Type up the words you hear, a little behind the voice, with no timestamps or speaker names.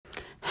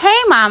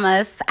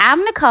mamas.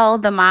 I'm Nicole,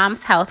 the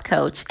mom's health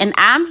coach, and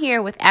I'm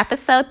here with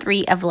episode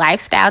 3 of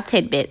Lifestyle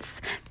Tidbits.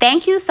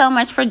 Thank you so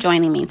much for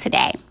joining me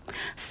today.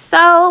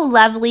 So,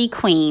 lovely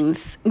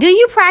queens, do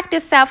you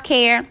practice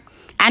self-care?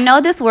 I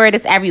know this word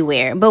is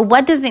everywhere, but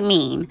what does it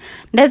mean?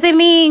 Does it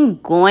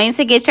mean going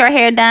to get your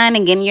hair done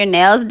and getting your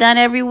nails done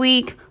every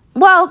week?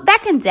 Well,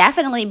 that can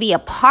definitely be a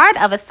part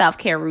of a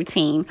self-care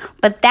routine,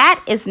 but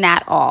that is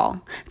not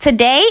all.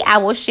 Today, I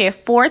will share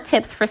 4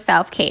 tips for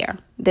self-care.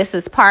 This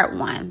is part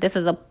 1. This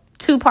is a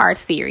 2-part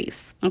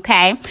series,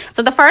 okay?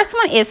 So the first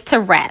one is to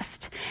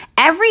rest.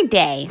 Every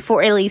day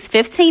for at least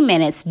 15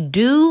 minutes,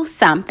 do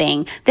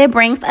something that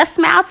brings a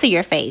smile to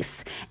your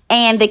face.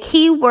 And the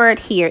key word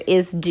here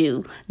is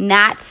do,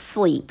 not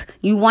sleep.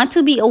 You want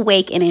to be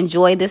awake and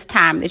enjoy this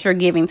time that you're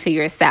giving to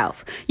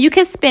yourself. You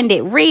can spend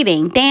it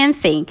reading,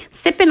 dancing,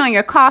 sipping on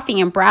your coffee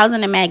and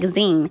browsing a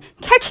magazine,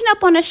 catching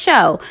up on a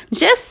show,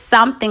 just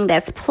something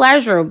that's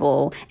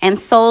pleasurable and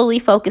solely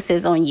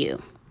focuses on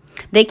you.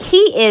 The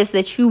key is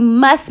that you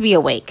must be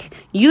awake.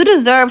 You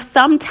deserve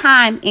some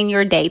time in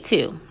your day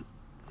too.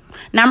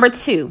 Number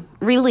 2,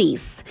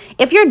 release.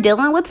 If you're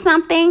dealing with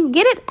something,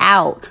 get it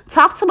out.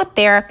 Talk to a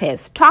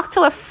therapist. Talk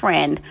to a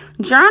friend.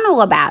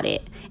 Journal about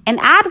it. And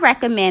I'd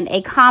recommend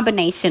a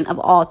combination of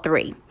all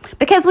 3.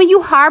 Because when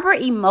you harbor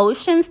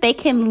emotions, they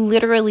can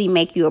literally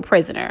make you a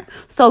prisoner.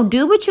 So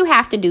do what you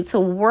have to do to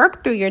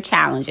work through your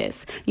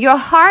challenges. Your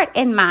heart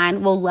and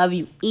mind will love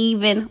you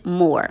even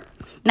more.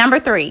 Number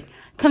 3,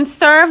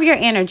 conserve your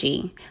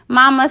energy.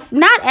 Mamas,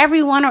 not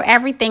everyone or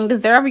everything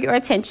deserve your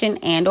attention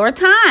and or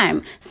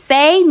time.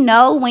 Say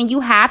no when you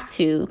have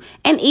to,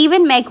 and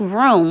even make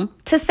room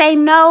to say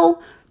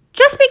no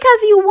just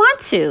because you want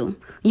to.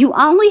 You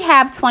only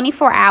have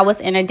 24 hours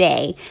in a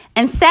day,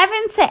 and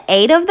 7 to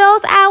 8 of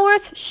those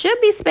hours should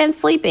be spent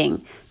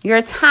sleeping.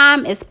 Your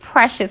time is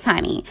precious,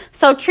 honey,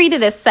 so treat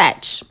it as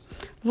such.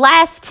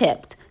 Last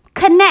tip,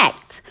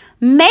 connect.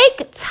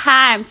 Make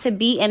time to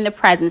be in the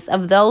presence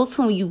of those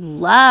whom you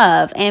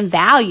love and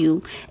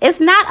value.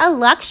 It's not a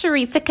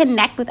luxury to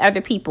connect with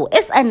other people.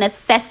 It's a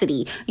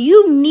necessity.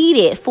 You need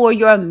it for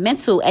your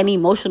mental and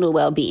emotional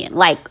well-being.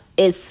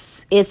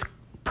 It's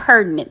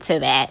pertinent to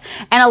that.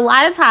 And a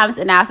lot of times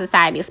in our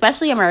society,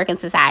 especially American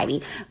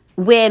society,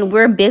 when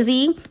we're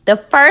busy, the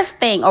first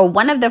thing or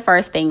one of the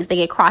first things that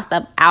get crossed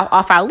up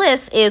off our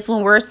list is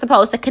when we're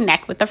supposed to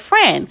connect with a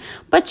friend.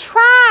 But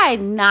try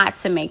not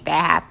to make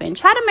that happen.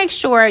 Try to make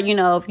sure,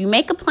 if you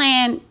make a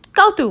plan,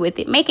 go through with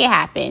it. Make it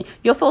happen.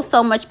 You'll feel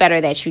so much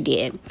better that you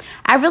did.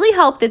 I really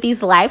hope that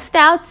these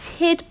lifestyle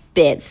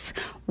tidbits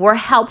were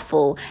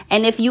helpful.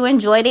 And if you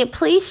enjoyed it,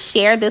 please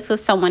share this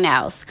with someone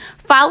else.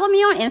 Follow me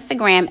on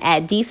Instagram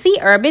at DC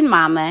Urban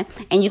Mama,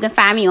 and you can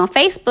find me on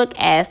Facebook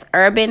as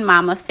Urban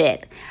Mama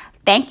Fit.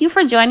 Thank you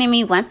for joining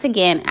me once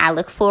again. I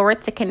look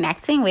forward to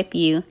connecting with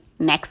you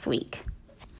next week.